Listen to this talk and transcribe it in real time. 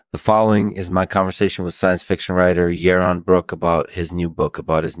The following is my conversation with science fiction writer Yaron Brook about his new book,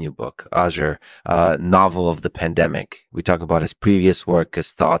 Azure, a novel of the pandemic. We talk about his previous work,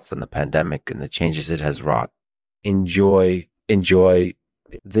 his thoughts on the pandemic, and the changes it has wrought. Enjoy.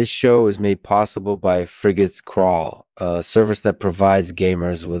 This show is made possible by Frigate's Crawl, a service that provides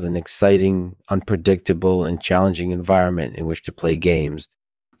gamers with an exciting, unpredictable, and challenging environment in which to play games.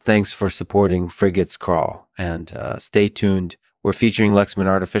 Thanks for supporting Frigate's Crawl, and stay tuned. We're featuring Lexman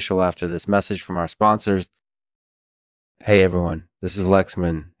Artificial after this message from our sponsors. Hey everyone, this is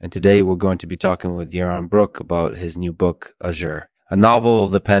Lexman, and today we're going to be talking with Yaron Brook about his new book, Azure, a novel of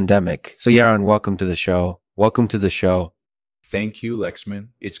the pandemic. So Yaron, welcome to the show. Thank you, Lexman.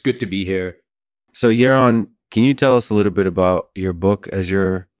 It's good to be here. So Yaron, can you tell us a little bit about your book,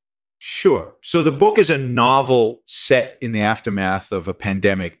 Azure? Sure. So the book is a novel set in the aftermath of a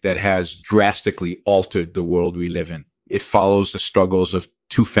pandemic that has drastically altered the world we live in. It follows the struggles of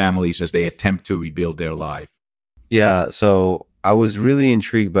two families as they attempt to rebuild their life. Yeah, so I was really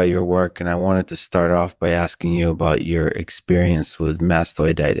intrigued by your work, and I wanted to start off by asking you about your experience with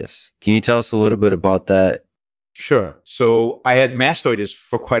mastoiditis. Can you tell us a little bit about that? Sure. So I had mastoiditis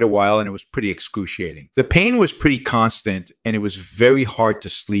for quite a while, and it was pretty excruciating. The pain was pretty constant, and it was very hard to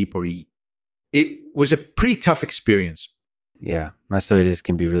sleep or eat. It was a pretty tough experience. Yeah, mastoiditis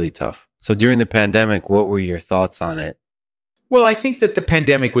can be really tough. So during the pandemic, what were your thoughts on it? Well, I think that the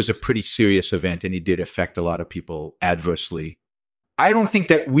pandemic was a pretty serious event, and it did affect a lot of people adversely. I don't think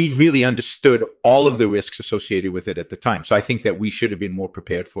that we really understood all of the risks associated with it at the time. So I think that we should have been more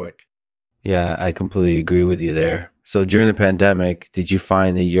prepared for it. Yeah, I completely agree with you there. So during the pandemic, did you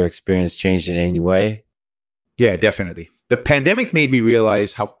find that your experience changed in any way? Yeah, definitely. The pandemic made me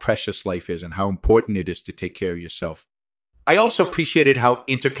realize how precious life is and how important it is to take care of yourself. I also appreciated how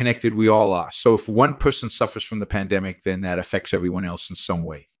interconnected we all are. So if one person suffers from the pandemic, then that affects everyone else in some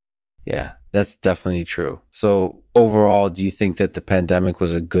way. Yeah, that's definitely true. So overall, do you think that the pandemic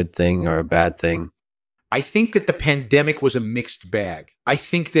was a good thing or a bad thing? I think that the pandemic was a mixed bag. I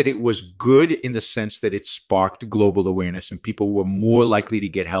think that it was good in the sense that it sparked global awareness and people were more likely to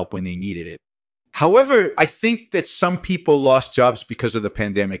get help when they needed it. However, I think that some people lost jobs because of the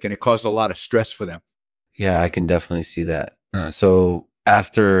pandemic and it caused a lot of stress for them. Yeah, I can definitely see that. So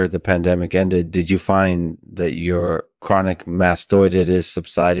after the pandemic ended, did you find that your chronic mastoiditis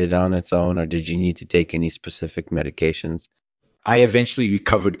subsided on its own, or did you need to take any specific medications? I eventually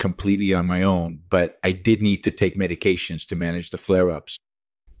recovered completely on my own, but I did need to take medications to manage the flare-ups.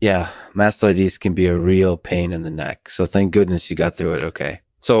 Yeah, mastoiditis can be a real pain in the neck. So thank goodness you got through it okay.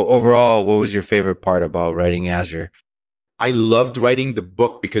 So overall, what was your favorite part about writing Azure? I loved writing the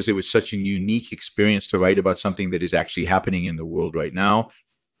book because it was such a unique experience to write about something that is actually happening in the world right now.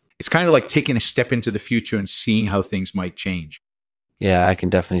 It's kind of like taking a step into the future and seeing how things might change. Yeah, I can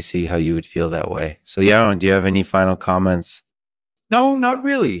definitely see how you would feel that way. So Yaron, do you have any final comments? No, not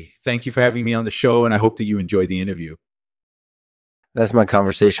really. Thank you for having me on the show, and I hope that you enjoyed the interview. That's my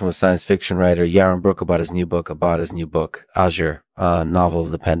conversation with science fiction writer Yaron Brook about his new book, Azure, a novel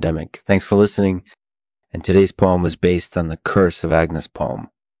of the pandemic. Thanks for listening. And today's poem was based on the Curse of Agnes poem.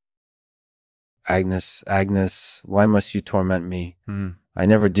 Agnes, why must you torment me? I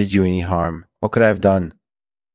never did you any harm. What could I have done?